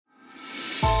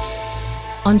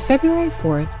On February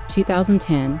 4th,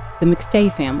 2010, the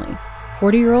McStay family,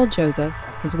 40-year-old Joseph,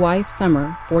 his wife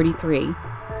Summer, 43,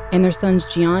 and their sons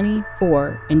Gianni,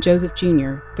 4, and Joseph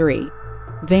Jr., 3,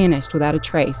 vanished without a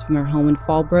trace from their home in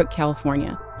Fallbrook,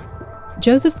 California.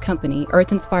 Joseph's company,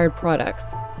 Earth Inspired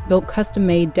Products, built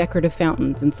custom-made decorative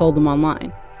fountains and sold them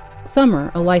online.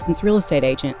 Summer, a licensed real estate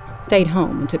agent, stayed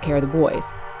home and took care of the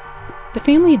boys. The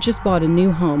family had just bought a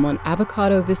new home on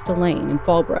Avocado Vista Lane in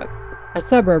Fallbrook, a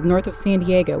suburb north of San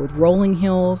Diego with rolling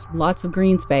hills, lots of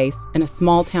green space, and a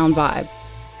small-town vibe.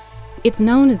 It's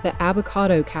known as the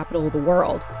avocado capital of the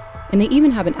world, and they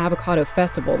even have an avocado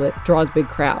festival that draws big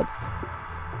crowds.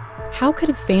 How could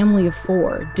a family of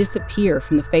 4 disappear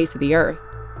from the face of the earth?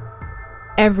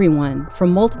 Everyone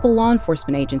from multiple law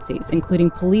enforcement agencies, including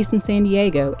police in San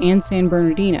Diego and San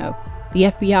Bernardino, the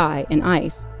FBI, and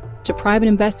ICE, to private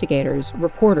investigators,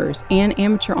 reporters, and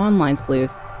amateur online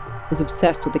sleuths, was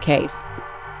obsessed with the case.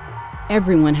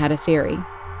 Everyone had a theory,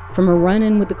 from a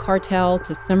run-in with the cartel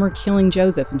to Summer killing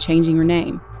Joseph and changing her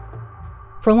name.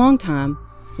 For a long time,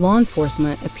 law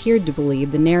enforcement appeared to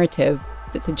believe the narrative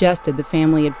that suggested the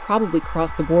family had probably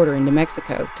crossed the border into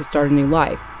Mexico to start a new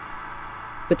life.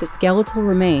 But the skeletal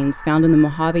remains found in the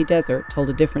Mojave Desert told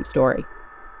a different story.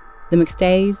 The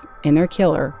McStays and their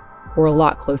killer were a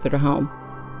lot closer to home.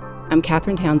 I'm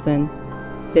Catherine Townsend.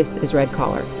 This is Red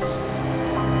Collar.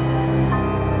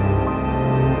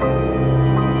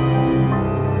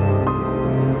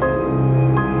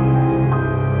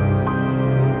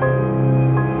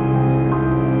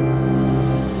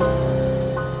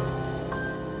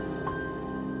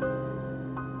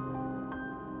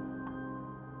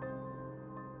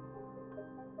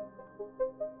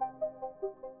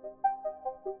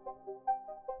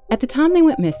 At the time they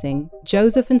went missing,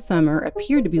 Joseph and Summer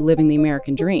appeared to be living the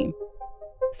American dream.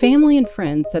 Family and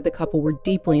friends said the couple were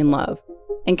deeply in love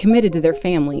and committed to their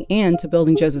family and to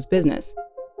building Joseph's business.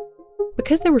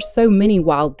 Because there were so many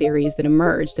wild theories that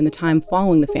emerged in the time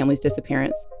following the family's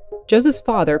disappearance, Joseph's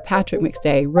father, Patrick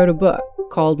McStay, wrote a book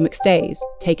called McStays,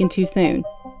 Taken Too Soon,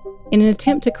 in an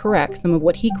attempt to correct some of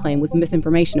what he claimed was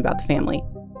misinformation about the family.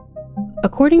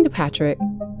 According to Patrick,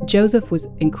 Joseph was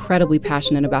incredibly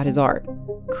passionate about his art,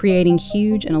 creating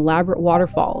huge and elaborate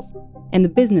waterfalls, and the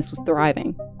business was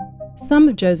thriving. Some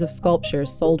of Joseph's sculptures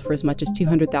sold for as much as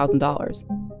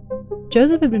 $200,000.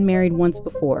 Joseph had been married once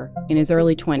before, in his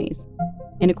early 20s,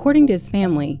 and according to his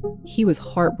family, he was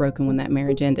heartbroken when that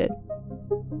marriage ended.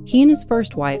 He and his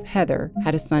first wife, Heather,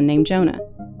 had a son named Jonah,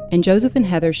 and Joseph and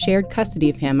Heather shared custody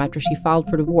of him after she filed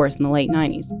for divorce in the late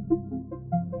 90s.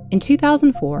 In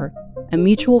 2004, a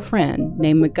mutual friend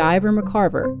named MacGyver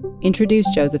McCarver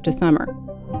introduced Joseph to Summer,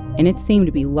 and it seemed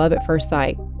to be love at first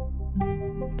sight.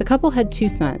 The couple had 2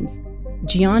 sons.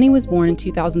 Gianni was born in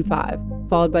 2005,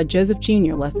 followed by Joseph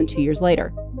Jr. less than 2 years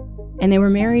later, and they were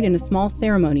married in a small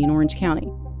ceremony in Orange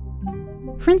County.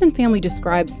 Friends and family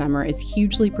described Summer as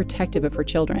hugely protective of her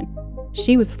children.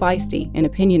 She was feisty and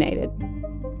opinionated,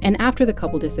 and after the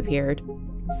couple disappeared,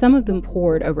 some of them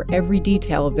pored over every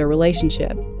detail of their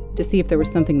relationship to see if there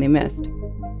was something they missed.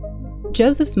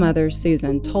 Joseph's mother,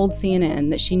 Susan, told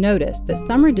CNN that she noticed that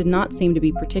Summer did not seem to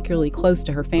be particularly close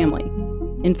to her family.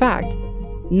 In fact,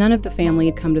 none of the family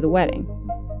had come to the wedding.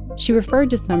 She referred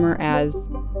to Summer as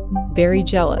very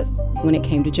jealous when it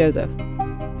came to Joseph.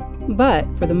 But,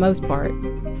 for the most part,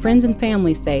 friends and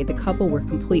family say the couple were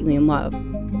completely in love.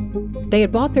 They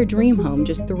had bought their dream home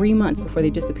just 3 months before they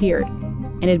disappeared,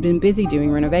 and had been busy doing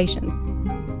renovations.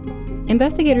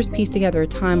 Investigators pieced together a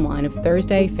timeline of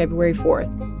Thursday, February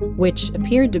 4th, which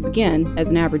appeared to begin as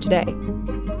an average day.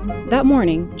 That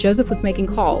morning, Joseph was making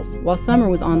calls while Summer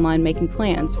was online making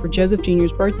plans for Joseph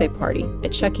Jr.'s birthday party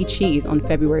at Chuck E. Cheese on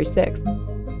February 6th.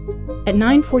 At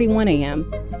 9:41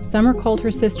 a.m., Summer called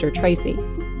her sister, Tracy.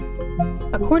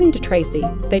 According to Tracy,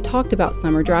 they talked about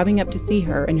Summer driving up to see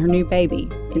her and her new baby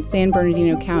in San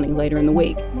Bernardino County later in the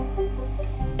week.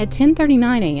 At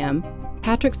 10:39 a.m.,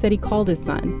 Patrick said he called his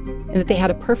son and that they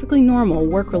had a perfectly normal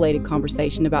work-related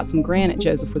conversation about some granite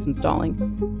Joseph was installing.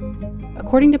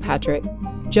 According to Patrick,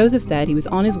 Joseph said he was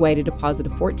on his way to deposit a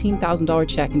 $14,000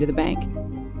 check into the bank.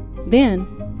 Then,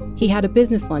 he had a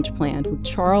business lunch planned with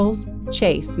Charles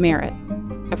Chase Merritt,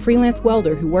 a freelance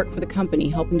welder who worked for the company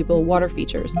helping to build water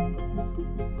features.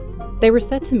 They were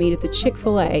set to meet at the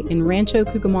Chick-fil-A in Rancho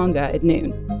Cucamonga at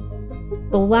noon.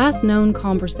 The last known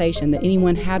conversation that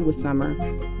anyone had with Summer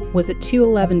was at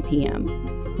 2:11 p.m.,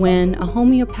 when a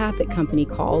homeopathic company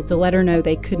called to let her know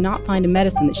they could not find a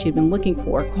medicine that she had been looking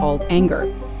for called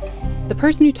anger. The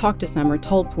person who talked to Summer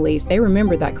told police they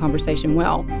remembered that conversation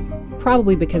well,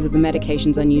 probably because of the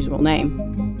medication's unusual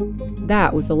name.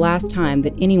 that was the last time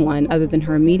that anyone other than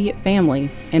her immediate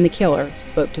family and the killer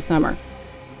spoke to Summer.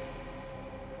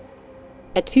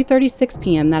 At 2:36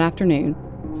 p.m. that afternoon,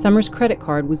 Summer's credit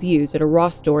card was used at a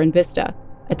Ross store in Vista,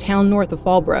 a town north of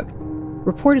Fallbrook,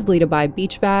 reportedly to buy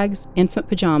beach bags, infant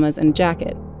pajamas, and a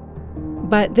jacket.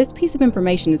 But this piece of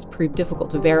information has proved difficult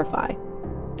to verify.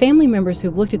 Family members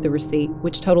who've looked at the receipt,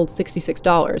 which totaled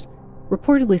 $66,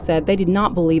 reportedly said they did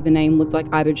not believe the name looked like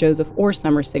either Joseph or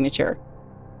Summer's signature.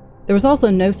 There was also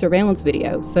no surveillance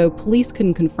video, so police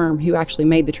couldn't confirm who actually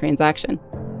made the transaction.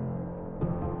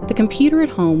 The computer at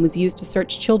home was used to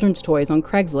search children's toys on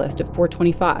Craigslist at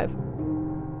 4:25.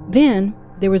 Then,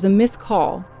 there was a missed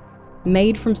call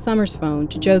made from Summer's phone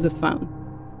to Joseph's phone,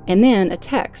 and then a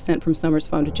text sent from Summer's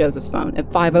phone to Joseph's phone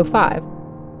at 5:05,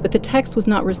 but the text was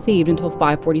not received until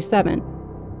 5:47.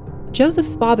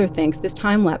 Joseph's father thinks this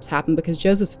time lapse happened because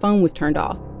Joseph's phone was turned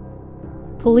off.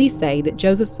 Police say that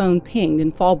Joseph's phone pinged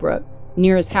in Fallbrook,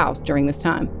 near his house, during this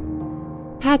time.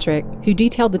 Patrick, who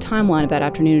detailed the timeline of that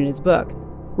afternoon in his book,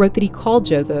 wrote that he called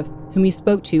Joseph, whom he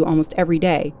spoke to almost every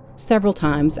day, several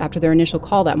times after their initial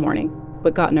call that morning,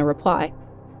 but got no reply.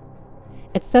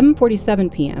 At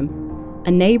 7:47 p.m.,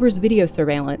 a neighbor's video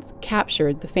surveillance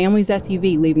captured the family's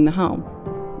SUV leaving the home,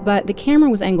 but the camera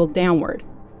was angled downward,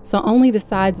 so only the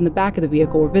sides and the back of the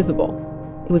vehicle were visible.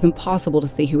 It was impossible to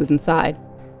see who was inside.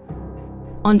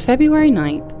 On February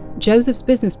 9th, Joseph's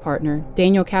business partner,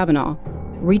 Daniel Kavanaugh,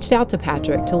 reached out to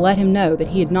Patrick to let him know that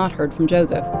he had not heard from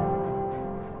Joseph.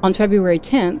 On February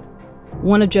 10th,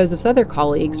 one of Joseph's other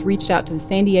colleagues reached out to the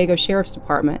San Diego Sheriff's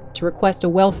Department to request a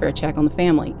welfare check on the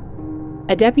family.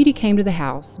 A deputy came to the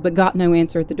house but got no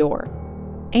answer at the door.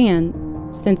 And,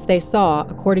 since they saw,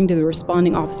 according to the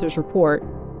responding officer's report,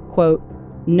 quote,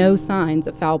 no signs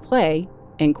of foul play,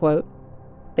 end quote,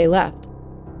 they left.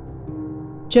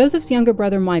 Joseph's younger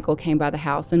brother Michael came by the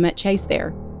house and met Chase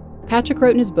there. Patrick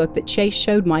wrote in his book that Chase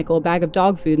showed Michael a bag of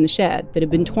dog food in the shed that had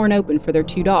been torn open for their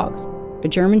two dogs, a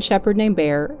German Shepherd named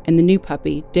Bear and the new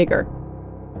puppy, Digger.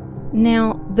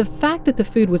 Now, the fact that the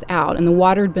food was out and the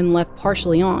water had been left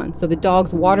partially on so the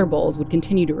dogs' water bowls would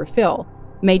continue to refill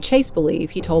made Chase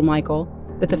believe, he told Michael,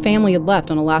 that the family had left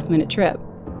on a last-minute trip.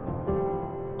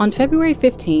 On February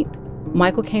 15th,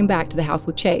 Michael came back to the house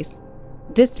with Chase.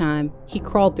 This time, he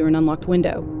crawled through an unlocked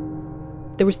window.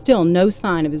 There was still no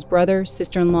sign of his brother,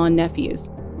 sister-in-law, and nephews.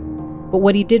 But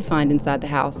what he did find inside the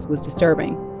house was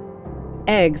disturbing.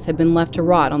 Eggs had been left to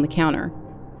rot on the counter.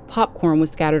 Popcorn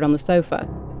was scattered on the sofa.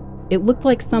 It looked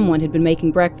like someone had been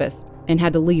making breakfast and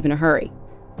had to leave in a hurry.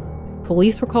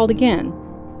 Police were called again.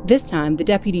 This time, the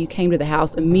deputy who came to the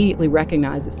house immediately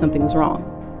recognized that something was wrong.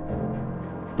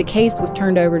 The case was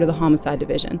turned over to the Homicide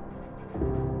Division.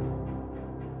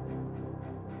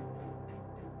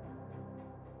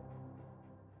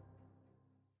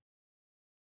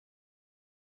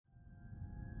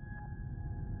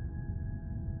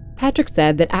 Patrick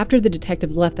said that after the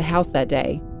detectives left the house that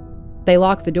day, they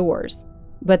locked the doors,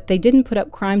 but they didn't put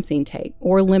up crime scene tape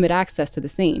or limit access to the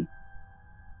scene.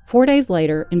 4 days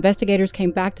later, investigators came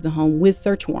back to the home with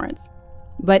search warrants,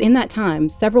 but in that time,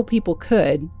 several people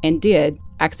could, and did,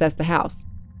 access the house.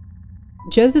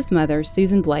 Joseph's mother,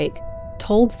 Susan Blake,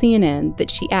 told CNN that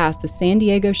she asked the San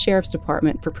Diego Sheriff's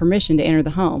Department for permission to enter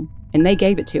the home, and they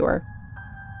gave it to her.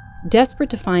 Desperate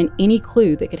to find any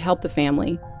clue that could help the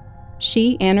family,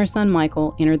 she and her son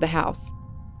Michael entered the house.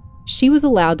 She was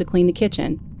allowed to clean the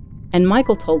kitchen, and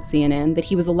Michael told CNN that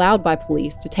he was allowed by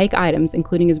police to take items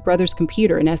including his brother's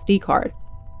computer and SD card,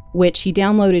 which he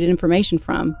downloaded information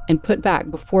from and put back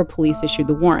before police issued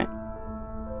the warrant.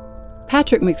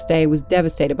 Patrick McStay was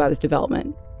devastated by this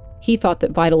development. He thought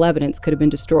that vital evidence could have been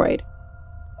destroyed.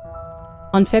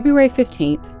 On February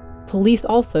 15th, police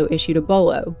also issued a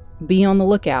BOLO, be on the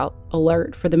lookout,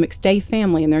 alert for the McStay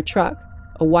family in their truck,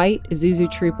 a white Isuzu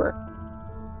Trooper.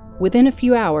 Within a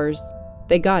few hours,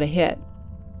 they got a hit.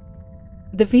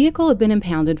 The vehicle had been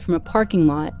impounded from a parking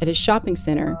lot at a shopping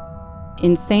center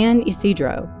in San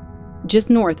Isidro,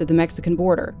 just north of the Mexican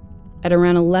border, at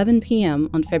around 11 p.m.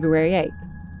 on February 8th.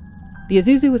 The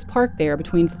Isuzu was parked there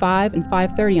between 5 and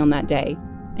 5:30 on that day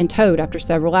and towed after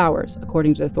several hours,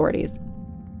 according to authorities.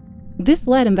 This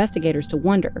led investigators to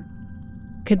wonder,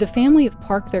 could the family have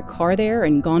parked their car there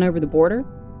and gone over the border?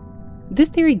 This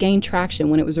theory gained traction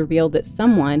when it was revealed that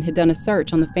someone had done a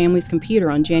search on the family's computer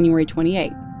on January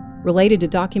 28th, related to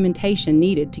documentation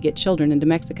needed to get children into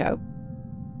Mexico.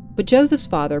 But Joseph's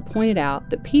father pointed out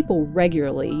that people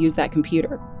regularly use that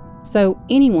computer, so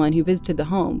anyone who visited the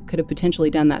home could have potentially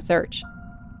done that search.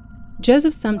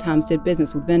 Joseph sometimes did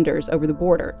business with vendors over the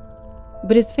border,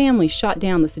 but his family shot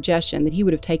down the suggestion that he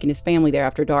would have taken his family there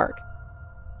after dark.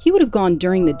 He would have gone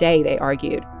during the day, they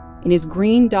argued, in his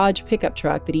green Dodge pickup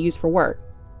truck that he used for work,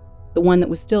 the one that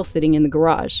was still sitting in the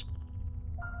garage.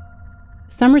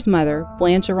 Summer's mother,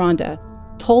 Blanche Aranda,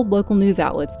 told local news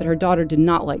outlets that her daughter did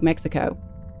not like Mexico.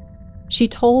 She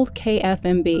told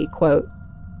KFMB, quote,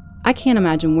 "I can't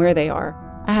imagine where they are.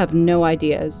 I have no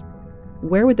ideas.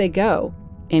 Where would they go?"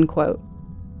 End quote.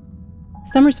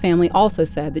 Summer's family also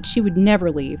said that she would never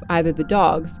leave either the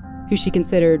dogs, who she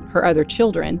considered her other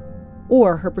children,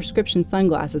 or her prescription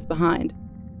sunglasses behind.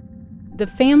 The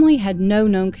family had no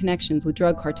known connections with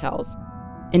drug cartels,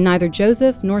 and neither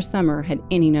Joseph nor Summer had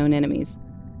any known enemies.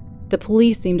 The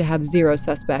police seemed to have zero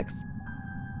suspects.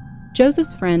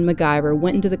 Joseph's friend MacGyver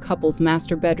went into the couple's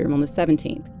master bedroom on the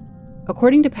 17th.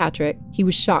 According to Patrick, he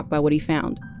was shocked by what he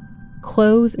found.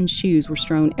 Clothes and shoes were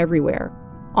strewn everywhere,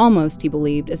 almost, he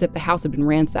believed, as if the house had been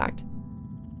ransacked.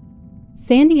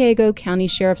 San Diego County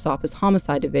Sheriff's Office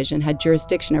Homicide Division had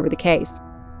jurisdiction over the case,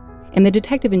 and the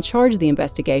detective in charge of the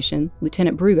investigation,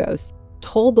 Lieutenant Brugos,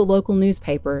 told the local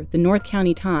newspaper, the North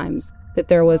County Times, that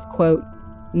there was, quote,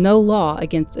 "no law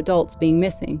against adults being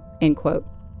missing," end quote.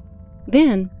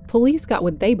 Then, police got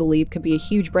what they believed could be a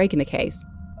huge break in the case.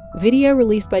 Video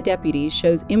released by deputies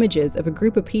shows images of a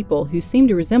group of people who seemed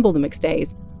to resemble the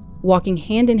McStays walking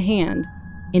hand in hand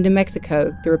into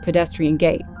Mexico through a pedestrian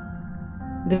gate.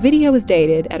 The video was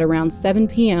dated at around 7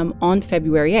 p.m. on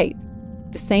February 8th,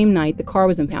 the same night the car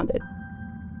was impounded.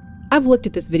 I've looked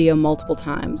at this video multiple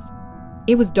times.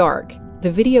 It was dark,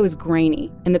 the video is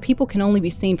grainy, and the people can only be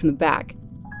seen from the back.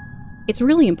 It's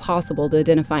really impossible to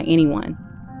identify anyone,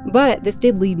 but this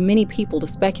did lead many people to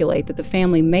speculate that the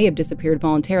family may have disappeared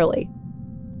voluntarily.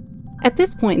 At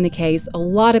this point in the case, a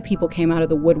lot of people came out of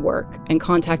the woodwork and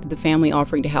contacted the family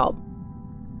offering to help.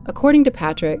 According to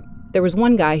Patrick, there was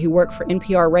one guy who worked for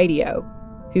NPR Radio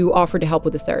who offered to help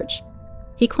with the search.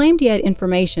 He claimed he had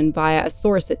information via a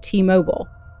source at T-Mobile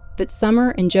that Summer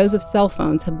and Joseph's cell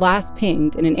phones had last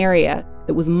pinged in an area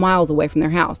that was miles away from their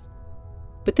house.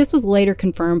 But this was later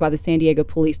confirmed by the San Diego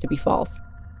police to be false.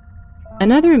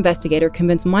 Another investigator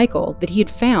convinced Michael that he had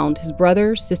found his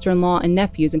brother, sister-in-law, and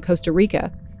nephews in Costa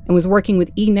Rica and was working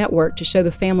with E! Network to show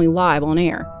the family live on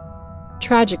air.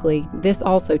 Tragically, this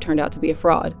also turned out to be a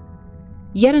fraud.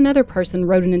 Yet another person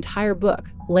wrote an entire book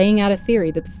laying out a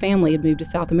theory that the family had moved to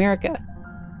South America.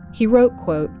 He wrote,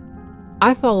 quote,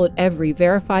 "I followed every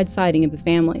verified sighting of the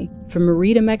family, from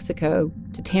Merida, Mexico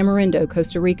to Tamarindo,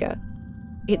 Costa Rica.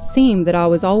 It seemed that I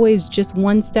was always just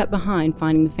one step behind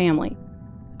finding the family.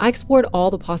 I explored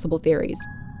all the possible theories.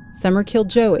 Summer killed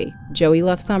Joey, Joey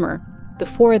left Summer. The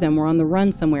four of them were on the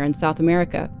run somewhere in South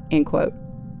America," end quote.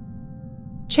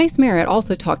 Chase Merritt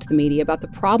also talked to the media about the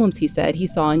problems he said he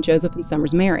saw in Joseph and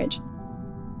Summer's marriage.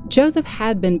 Joseph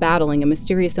had been battling a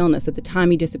mysterious illness at the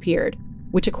time he disappeared,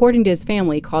 which according to his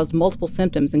family caused multiple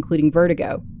symptoms including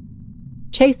vertigo.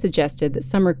 Chase suggested that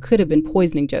Summer could have been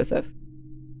poisoning Joseph.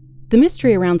 The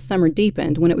mystery around Summer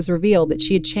deepened when it was revealed that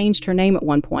she had changed her name at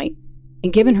one point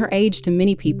and given her age to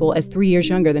many people as 3 years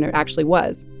younger than it actually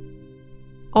was.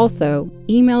 Also,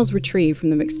 emails retrieved from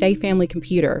the McStay family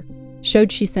computer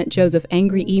showed she sent Joseph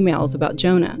angry emails about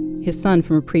Jonah, his son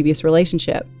from a previous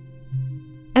relationship.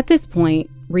 At this point,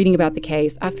 reading about the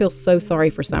case, I feel so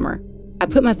sorry for Summer. I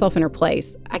put myself in her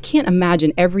place. I can't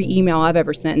imagine every email I've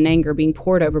ever sent in anger being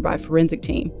pored over by a forensic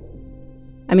team.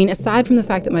 I mean, aside from the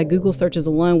fact that my Google searches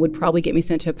alone would probably get me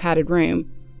sent to a padded room,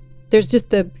 there's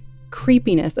just the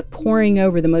creepiness of poring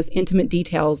over the most intimate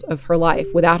details of her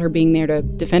life without her being there to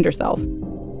defend herself.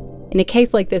 In a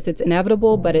case like this, it's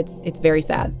inevitable, but it's very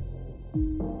sad.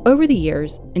 Over the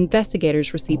years,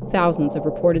 investigators received thousands of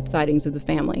reported sightings of the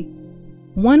family.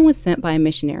 One was sent by a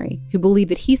missionary who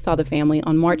believed that he saw the family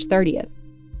on March 30th,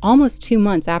 almost 2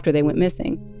 months after they went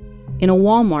missing, in a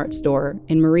Walmart store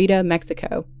in Merida,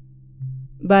 Mexico.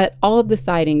 But all of the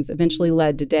sightings eventually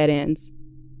led to dead ends.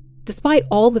 Despite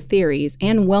all the theories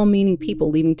and well-meaning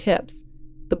people leaving tips,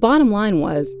 the bottom line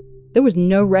was there was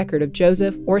no record of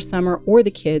Joseph or Summer or the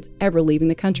kids ever leaving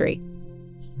the country.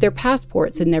 Their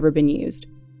passports had never been used.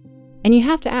 And you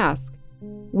have to ask,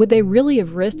 would they really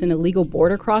have risked an illegal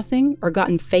border crossing or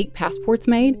gotten fake passports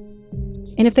made?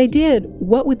 And if they did,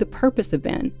 what would the purpose have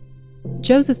been?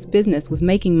 Joseph's business was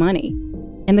making money,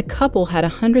 and the couple had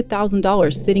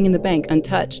 $100,000 sitting in the bank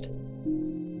untouched.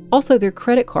 Also, their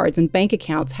credit cards and bank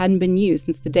accounts hadn't been used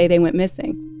since the day they went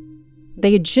missing.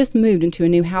 They had just moved into a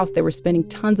new house they were spending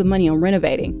tons of money on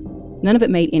renovating. None of it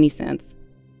made any sense.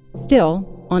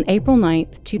 Still, on April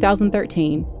 9th,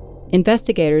 2013,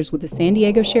 investigators with the San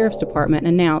Diego Sheriff's Department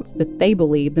announced that they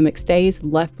believed the McStays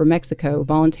had left for Mexico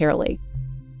voluntarily.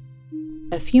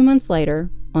 A few months later,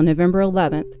 on November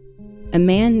 11th, a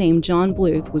man named John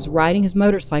Bluth was riding his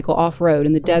motorcycle off-road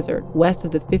in the desert west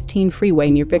of the 15 freeway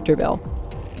near Victorville.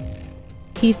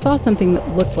 He saw something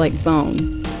that looked like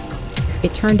bone.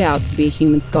 It turned out to be a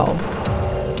human skull.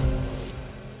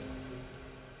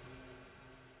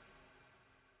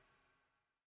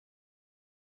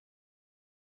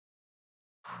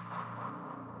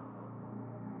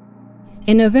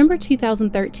 In November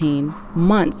 2013,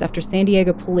 months after San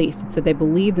Diego police had said they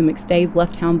believed the McStays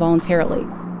left town voluntarily,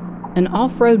 an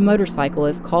off-road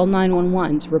motorcyclist called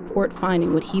 911 to report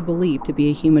finding what he believed to be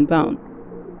a human bone.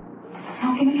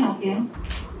 How can I help you?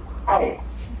 Hi,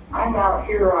 I'm out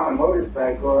here on a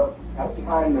motorcycle out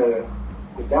behind the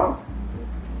dump,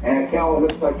 and it kind of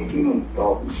looks like a human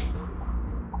skull.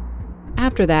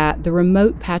 After that, the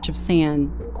remote patch of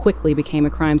sand quickly became a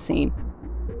crime scene.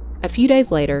 A few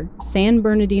days later, San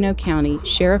Bernardino County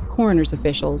Sheriff Coroner's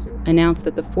officials announced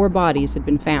that the 4 bodies had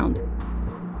been found.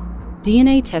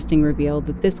 DNA testing revealed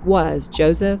that this was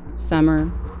Joseph,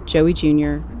 Summer, Joey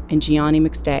Jr., and Gianni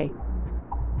McStay.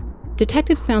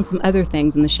 Detectives found some other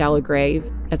things in the shallow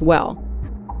grave as well: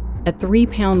 a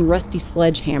 3-pound rusty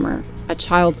sledgehammer, a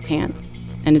child's pants,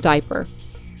 and a diaper.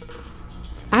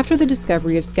 After the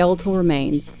discovery of skeletal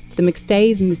remains, the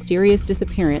McStays' mysterious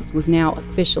disappearance was now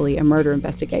officially a murder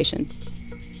investigation.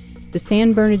 The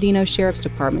San Bernardino Sheriff's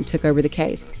Department took over the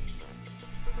case.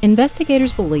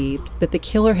 Investigators believed that the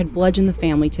killer had bludgeoned the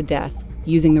family to death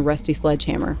using the rusty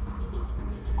sledgehammer.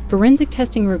 Forensic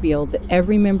testing revealed that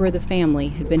every member of the family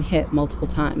had been hit multiple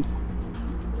times.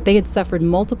 They had suffered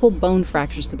multiple bone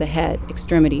fractures to the head,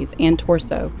 extremities, and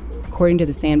torso, according to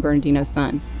the San Bernardino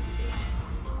Sun.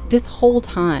 This whole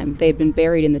time, they had been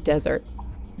buried in the desert.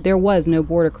 There was no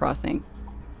border crossing.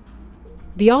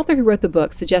 The author who wrote the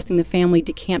book suggesting the family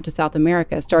decamp to South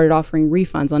America started offering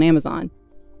refunds on Amazon.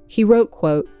 He wrote,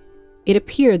 quote, "It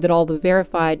appeared that all the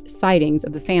verified sightings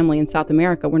of the family in South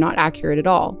America were not accurate at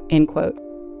all," end quote.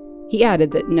 He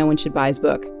added that no one should buy his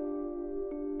book.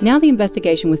 Now the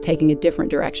investigation was taking a different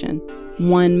direction,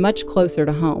 one much closer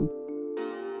to home.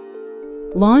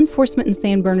 Law enforcement in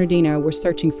San Bernardino were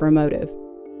searching for a motive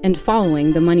and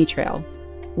following the money trail,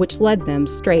 which led them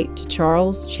straight to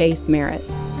Charles Chase Merritt.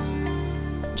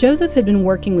 Joseph had been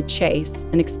working with Chase,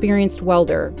 an experienced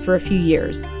welder, for a few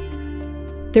years.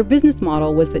 Their business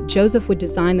model was that Joseph would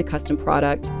design the custom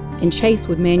product and Chase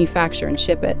would manufacture and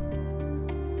ship it.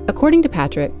 According to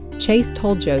Patrick, Chase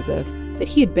told Joseph that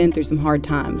he had been through some hard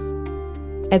times.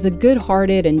 As a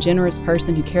good-hearted and generous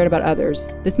person who cared about others,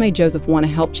 this made Joseph want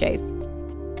to help Chase.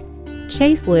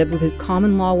 Chase lived with his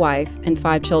common-law wife and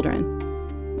 5 children.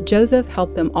 Joseph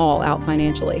helped them all out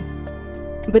financially.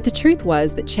 But the truth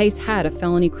was that Chase had a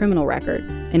felony criminal record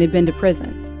and had been to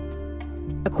prison.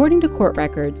 According to court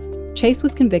records, Chase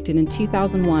was convicted in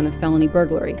 2001 of felony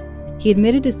burglary. He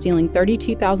admitted to stealing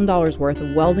 $32,000 worth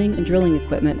of welding and drilling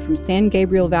equipment from San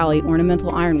Gabriel Valley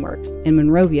Ornamental Ironworks in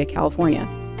Monrovia, California.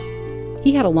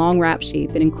 He had a long rap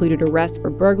sheet that included arrests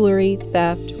for burglary,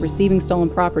 theft, receiving stolen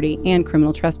property, and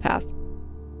criminal trespass.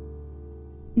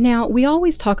 Now, we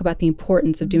always talk about the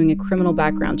importance of doing a criminal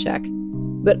background check,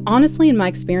 but honestly, in my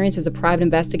experience as a private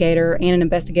investigator and an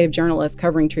investigative journalist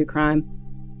covering true crime,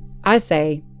 I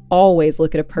say always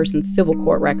look at a person's civil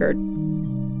court record.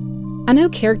 I know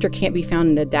character can't be found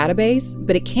in a database,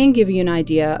 but it can give you an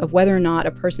idea of whether or not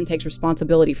a person takes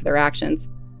responsibility for their actions.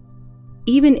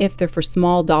 Even if they're for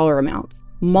small dollar amounts,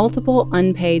 multiple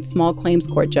unpaid small claims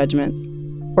court judgments,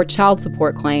 or child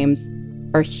support claims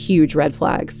are huge red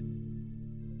flags.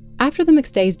 After the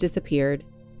McStays disappeared,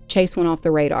 Chase went off the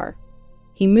radar.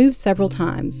 He moved several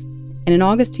times, and in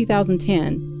August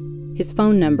 2010, his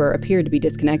phone number appeared to be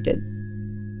disconnected.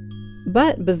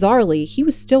 But bizarrely, he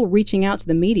was still reaching out to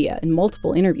the media in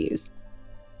multiple interviews.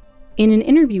 In an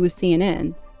interview with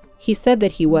CNN, he said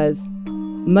that he was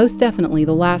most definitely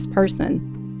the last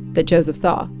person that Joseph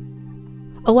saw.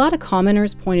 A lot of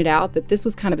commenters pointed out that this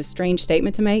was kind of a strange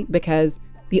statement to make because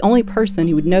the only person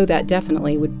who would know that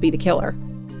definitely would be the killer.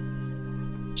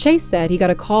 Chase said he got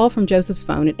a call from Joseph's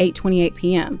phone at 8:28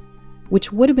 p.m.,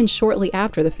 which would have been shortly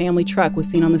after the family truck was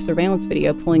seen on the surveillance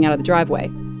video pulling out of the driveway.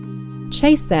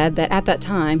 Chase said that at that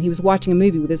time he was watching a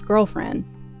movie with his girlfriend.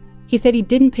 He said he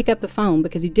didn't pick up the phone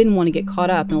because he didn't want to get caught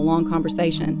up in a long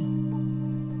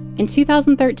conversation. In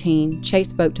 2013, Chase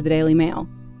spoke to the Daily Mail.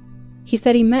 He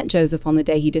said he met Joseph on the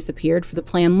day he disappeared for the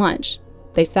planned lunch.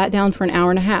 They sat down for an hour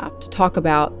and a half to talk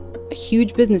about a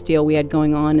huge business deal we had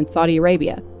going on in Saudi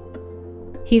Arabia.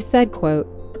 He said, quote,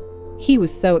 "He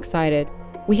was so excited.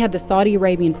 We had the Saudi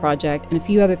Arabian project and a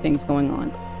few other things going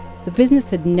on. The business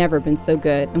had never been so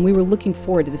good, and we were looking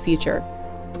forward to the future.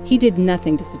 He did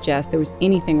nothing to suggest there was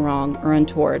anything wrong or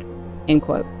untoward," end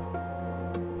quote.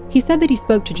 He said that he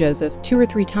spoke to Joseph 2 or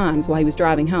 3 times while he was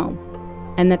driving home,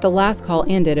 and that the last call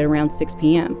ended at around 6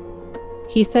 p.m.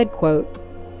 He said, quote,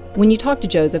 "When you talk to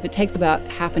Joseph, it takes about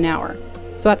half an hour,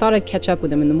 so I thought I'd catch up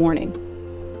with him in the morning.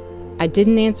 I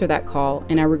didn't answer that call,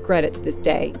 and I regret it to this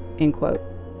day," end quote.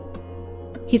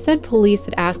 He said police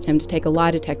had asked him to take a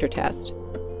lie detector test.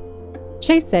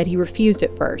 Chase said he refused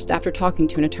at first after talking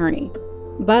to an attorney,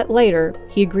 but later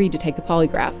he agreed to take the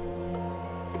polygraph.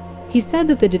 He said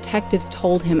that the detectives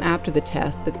told him after the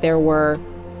test that there were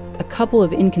a couple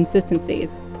of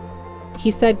inconsistencies.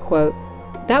 He said, quote,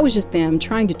 "That was just them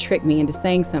trying to trick me into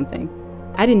saying something.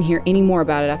 I didn't hear any more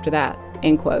about it after that,"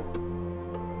 end quote.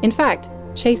 In fact,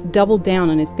 Chase doubled down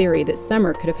on his theory that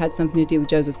Summer could have had something to do with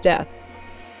Joseph's death.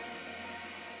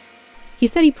 He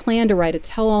said he planned to write a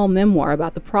tell-all memoir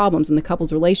about the problems in the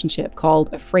couple's relationship called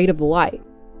Afraid of the Light.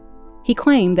 He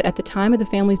claimed that at the time of the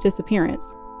family's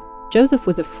disappearance, Joseph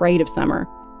was afraid of Summer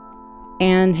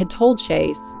and had told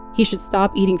Chase he should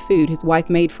stop eating food his wife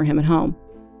made for him at home.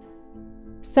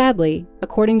 Sadly,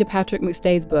 according to Patrick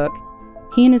McStay's book,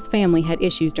 he and his family had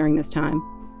issues during this time.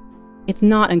 It's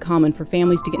not uncommon for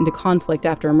families to get into conflict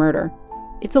after a murder.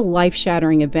 It's a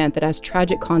life-shattering event that has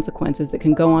tragic consequences that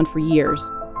can go on for years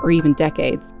or even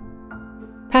decades.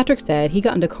 Patrick said he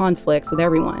got into conflicts with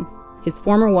everyone: his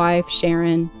former wife,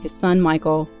 Sharon, his son,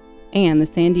 Michael, and the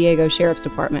San Diego Sheriff's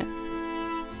Department.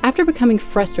 After becoming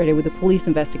frustrated with the police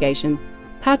investigation,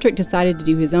 Patrick decided to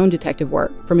do his own detective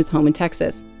work from his home in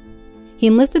Texas. He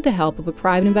enlisted the help of a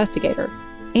private investigator,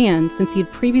 and since he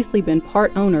had previously been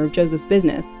part owner of Joseph's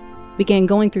business, began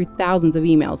going through thousands of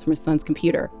emails from his son's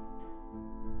computer.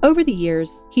 Over the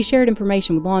years, he shared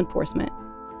information with law enforcement,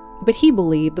 but he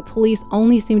believed the police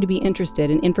only seemed to be interested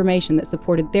in information that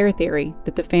supported their theory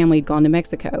that the family had gone to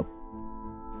Mexico.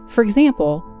 For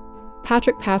example,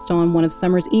 Patrick passed on one of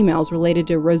Summer's emails related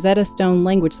to Rosetta Stone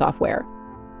language software,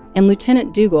 and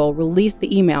Lieutenant Dougal released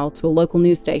the email to a local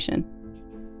news station.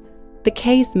 The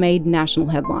case made national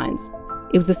headlines.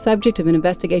 It was the subject of an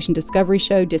investigation Discovery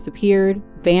show Disappeared,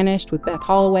 Vanished with Beth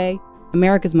Holloway,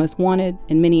 America's Most Wanted,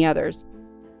 and many others.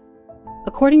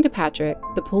 According to Patrick,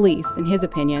 the police, in his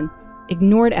opinion,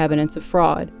 ignored evidence of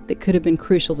fraud that could have been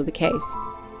crucial to the case.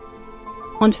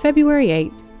 On February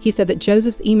 8th, he said that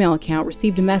Joseph's email account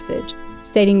received a message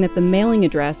stating that the mailing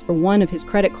address for one of his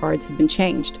credit cards had been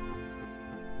changed.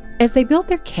 As they built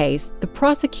their case, the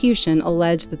prosecution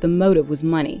alleged that the motive was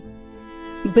money.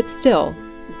 But still,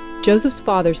 Joseph's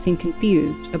father seemed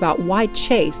confused about why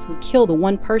Chase would kill the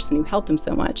one person who helped him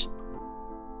so much.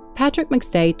 Patrick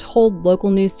McStay told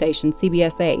local news station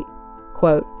CBS 8,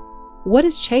 quote, "What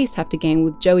does Chase have to gain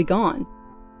with Joey gone?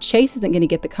 Chase isn't going to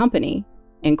get the company,"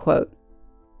 end quote.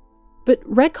 But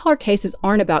red-collar cases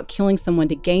aren't about killing someone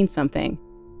to gain something.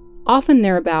 Often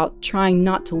they're about trying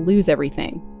not to lose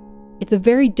everything. It's a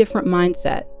very different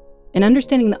mindset, and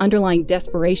understanding the underlying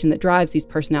desperation that drives these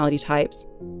personality types,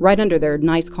 right under their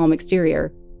nice, calm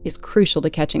exterior, is crucial to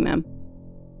catching them.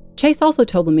 Chase also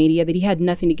told the media that he had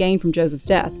nothing to gain from Joseph's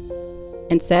death,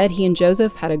 and said he and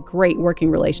Joseph had a great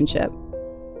working relationship.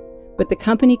 But the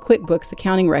company QuickBooks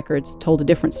accounting records told a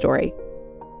different story.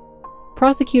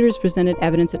 Prosecutors presented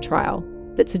evidence at trial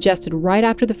that suggested right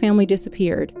after the family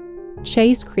disappeared,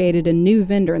 Chase created a new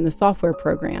vendor in the software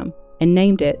program and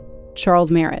named it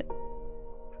Charles Merritt.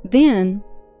 Then,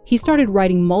 he started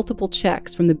writing multiple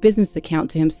checks from the business account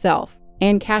to himself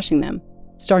and cashing them,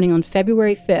 starting on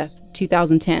February 5th,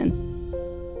 2010.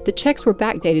 The checks were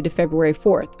backdated to February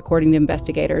 4th, according to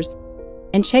investigators,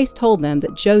 and Chase told them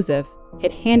that Joseph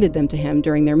had handed them to him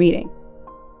during their meeting.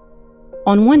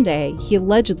 On one day, he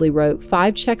allegedly wrote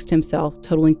 5 checks to himself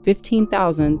totaling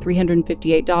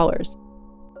 $15,358.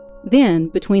 Then,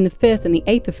 between the 5th and the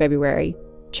 8th of February,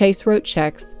 Chase wrote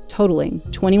checks totaling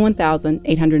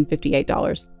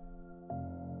 $21,858.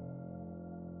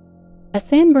 A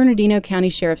San Bernardino County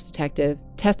Sheriff's detective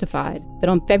testified that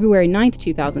on February 9,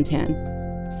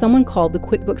 2010, someone called the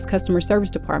QuickBooks customer service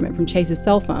department from Chase's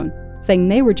cell phone, saying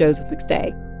they were Joseph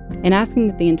McStay, and asking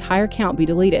that the entire account be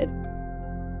deleted.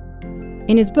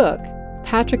 In his book,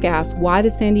 Patrick asks why the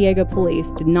San Diego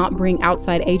police did not bring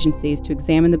outside agencies to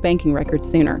examine the banking records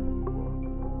sooner.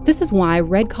 This is why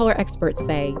red-collar experts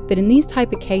say that in these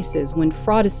type of cases, when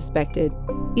fraud is suspected,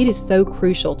 it is so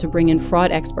crucial to bring in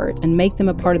fraud experts and make them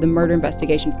a part of the murder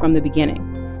investigation from the beginning.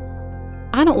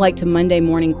 I don't like to Monday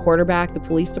morning quarterback the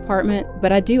police department,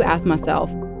 but I do ask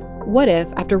myself, what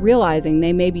if, after realizing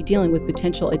they may be dealing with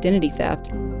potential identity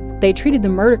theft, they treated the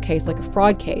murder case like a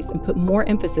fraud case and put more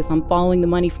emphasis on following the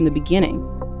money from the beginning?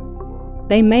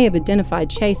 They may have identified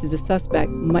Chase as a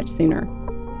suspect much sooner.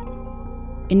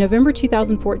 In November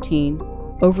 2014,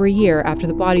 over a year after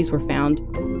the bodies were found,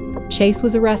 Chase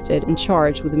was arrested and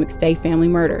charged with the McStay family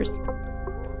murders.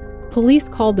 Police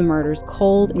called the murders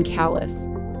cold and callous,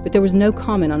 but there was no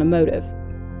comment on a motive.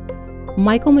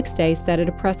 Michael McStay said at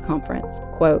a press conference,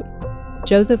 quote,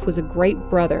 "Joseph was a great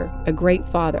brother, a great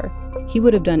father. He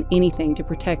would have done anything to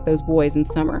protect those boys in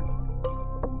summer.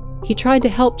 He tried to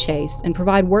help Chase and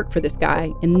provide work for this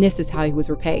guy, and this is how he was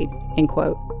repaid," end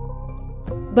quote.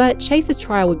 But Chase's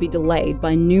trial would be delayed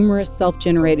by numerous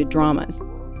self-generated dramas.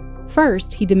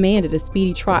 First, he demanded a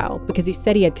speedy trial because he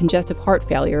said he had congestive heart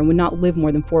failure and would not live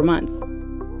more than 4 months.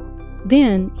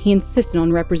 Then, he insisted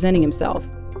on representing himself,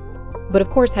 but of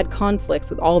course had conflicts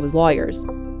with all of his lawyers,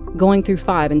 going through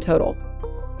 5 in total.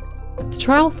 The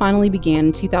trial finally began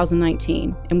in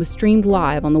 2019 and was streamed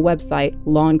live on the website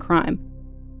Law and Crime.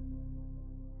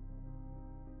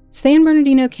 San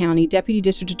Bernardino County Deputy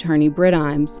District Attorney Britt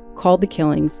Imes called the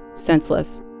killings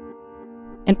senseless.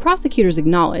 And prosecutors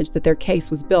acknowledged that their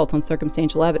case was built on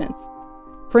circumstantial evidence.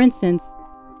 For instance,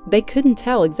 they couldn't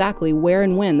tell exactly where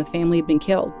and when the family had been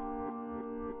killed.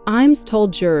 Imes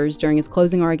told jurors during his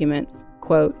closing arguments,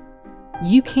 quote,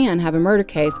 "You can have a murder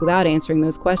case without answering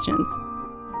those questions.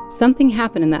 Something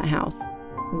happened in that house.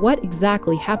 What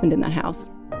exactly happened in that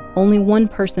house? Only one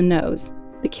person knows,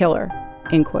 the killer,"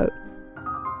 end quote.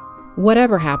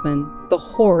 Whatever happened, the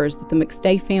horrors that the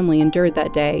McStay family endured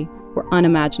that day were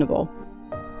unimaginable.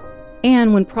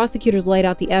 And when prosecutors laid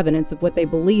out the evidence of what they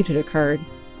believed had occurred,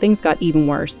 things got even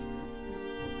worse.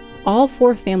 All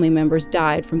 4 family members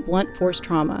died from blunt force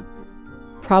trauma,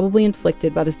 probably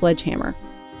inflicted by the sledgehammer.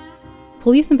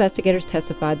 Police investigators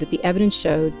testified that the evidence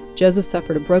showed Joseph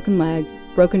suffered a broken leg,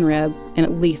 broken rib, and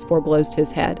at least 4 blows to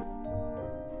his head.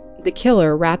 The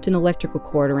killer wrapped an electrical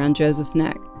cord around Joseph's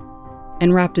neck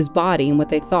and wrapped his body in what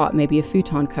they thought may be a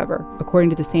futon cover,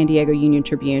 according to the San Diego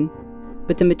Union-Tribune,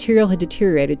 but the material had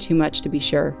deteriorated too much to be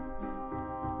sure.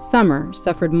 Summer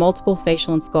suffered multiple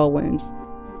facial and skull wounds.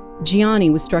 Gianni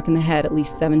was struck in the head at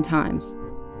least 7 times.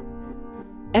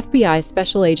 FBI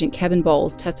Special Agent Kevin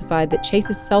Bowles testified that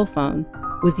Chase's cell phone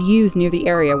was used near the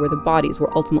area where the bodies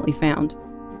were ultimately found.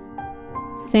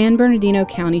 San Bernardino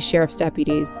County Sheriff's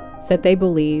deputies said they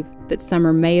believe that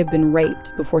Summer may have been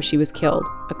raped before she was killed,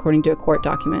 according to a court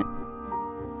document.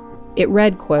 It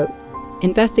read, quote,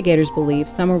 "Investigators believe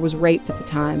Summer was raped at the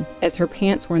time, as her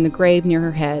pants were in the grave near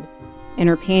her head, and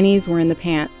her panties were in the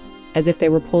pants, as if they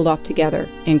were pulled off together,"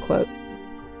 end quote.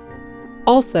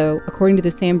 Also, according to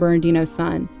the San Bernardino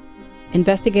Sun,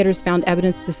 investigators found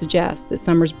evidence to suggest that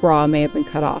Summer's bra may have been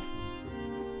cut off.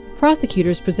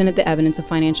 Prosecutors presented the evidence of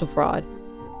financial fraud.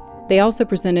 They also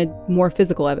presented more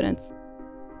physical evidence.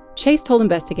 Chase told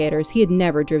investigators he had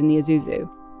never driven the Isuzu,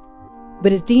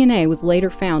 but his DNA was later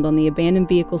found on the abandoned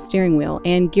vehicle's steering wheel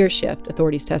and gear shift,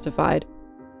 authorities testified.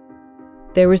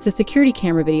 There was the security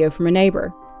camera video from a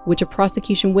neighbor, which a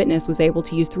prosecution witness was able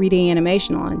to use 3D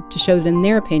animation on to show that, in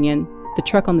their opinion, the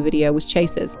truck on the video was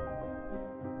Chase's.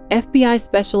 FBI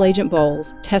Special Agent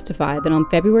Bowles testified that on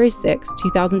February 6,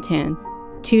 2010,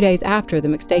 2 days after the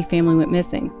McStay family went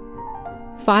missing,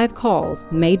 5 calls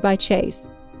made by Chase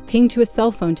pinged to a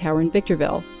cell phone tower in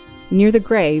Victorville, near the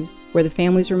graves where the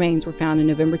family's remains were found in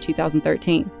November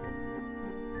 2013.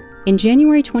 In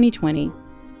January 2020,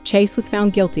 Chase was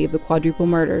found guilty of the quadruple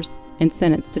murders and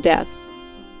sentenced to death.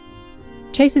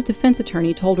 Chase's defense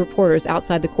attorney told reporters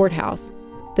outside the courthouse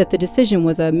that the decision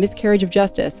was a miscarriage of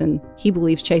justice and he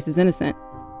believes Chase is innocent.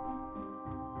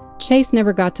 Chase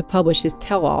never got to publish his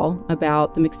tell-all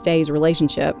about the McStay's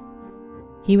relationship.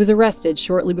 He was arrested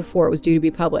shortly before it was due to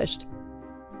be published.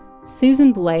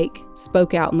 Susan Blake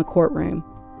spoke out in the courtroom.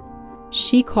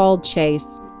 She called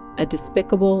Chase a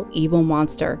despicable, evil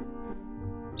monster.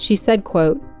 She said,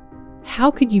 quote,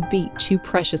 "How could you beat 2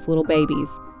 precious little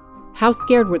babies? How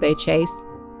scared were they, Chase?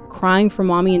 Crying for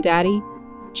mommy and daddy?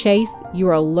 Chase, you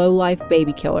are a low-life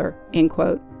baby killer," end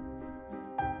quote.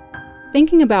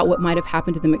 Thinking about what might have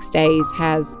happened to the McStays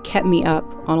has kept me up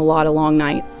on a lot of long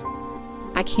nights.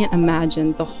 I can't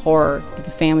imagine the horror that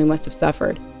the family must have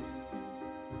suffered.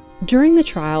 During the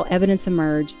trial, evidence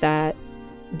emerged that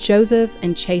Joseph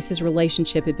and Chase's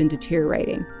relationship had been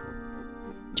deteriorating.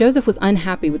 Joseph was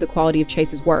unhappy with the quality of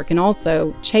Chase's work, and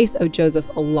also Chase owed Joseph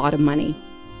a lot of money.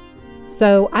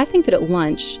 So I think that at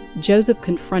lunch, Joseph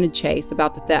confronted Chase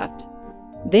about the theft.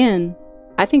 Then,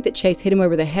 I think that Chase hit him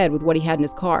over the head with what he had in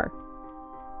his car.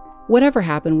 Whatever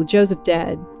happened, with Joseph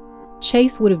dead,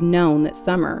 Chase would have known that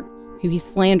Summer, who he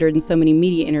slandered in so many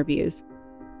media interviews,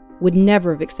 would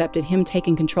never have accepted him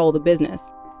taking control of the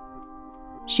business.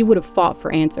 She would have fought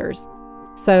for answers.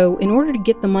 So, in order to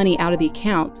get the money out of the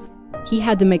accounts, he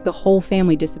had to make the whole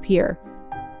family disappear.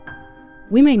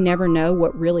 We may never know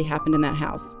what really happened in that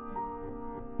house.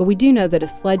 but we do know that a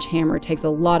sledgehammer takes a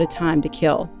lot of time to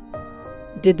kill.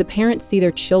 Did the parents see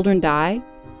their children die?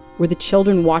 Were the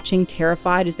children watching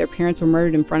terrified as their parents were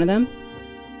murdered in front of them?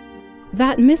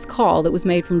 That missed call that was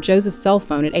made from Joseph's cell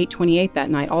phone at 8:28 that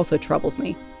night also troubles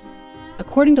me.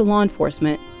 According to law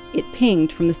enforcement, it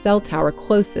pinged from the cell tower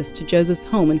closest to Joseph's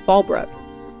home in Fallbrook.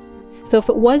 So if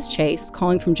it was Chase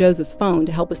calling from Joseph's phone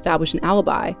to help establish an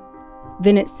alibi,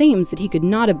 then it seems that he could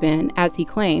not have been, as he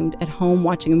claimed, at home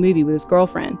watching a movie with his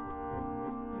girlfriend.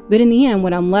 But in the end,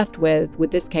 what I'm left with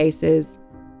this case is,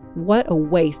 what a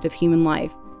waste of human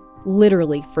life,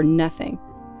 literally for nothing.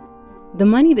 The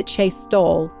money that Chase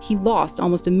stole, he lost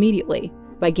almost immediately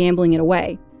by gambling it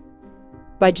away.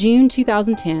 By June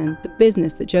 2010, the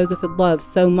business that Joseph had loved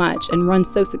so much and run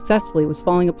so successfully was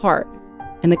falling apart,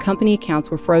 and the company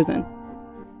accounts were frozen.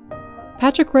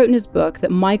 Patrick wrote in his book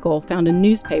that Michael found a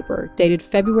newspaper dated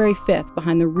February 5th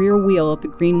behind the rear wheel of the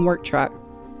green work truck.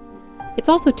 It's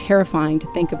also terrifying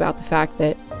to think about the fact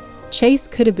that Chase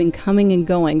could have been coming and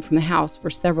going from the house for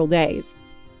several days.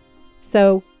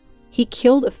 So, he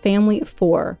killed a family of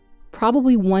 4,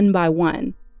 probably one,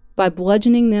 by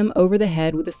bludgeoning them over the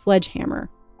head with a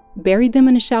sledgehammer, buried them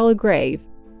in a shallow grave,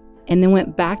 and then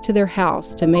went back to their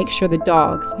house to make sure the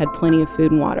dogs had plenty of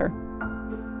food and water.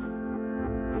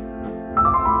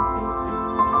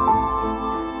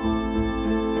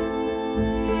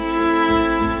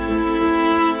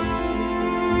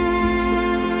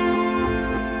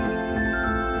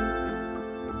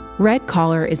 Red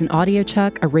Collar is an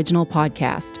AudioChuck original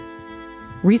podcast.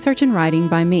 Research and writing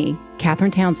by me,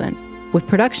 Catherine Townsend, with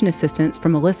production assistance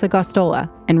from Melissa Gostola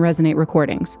and Resonate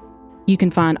Recordings. You can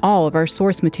find all of our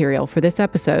source material for this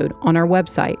episode on our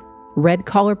website,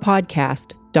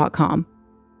 redcollarpodcast.com.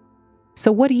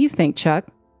 So what do you think, Chuck?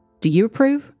 Do you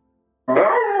approve?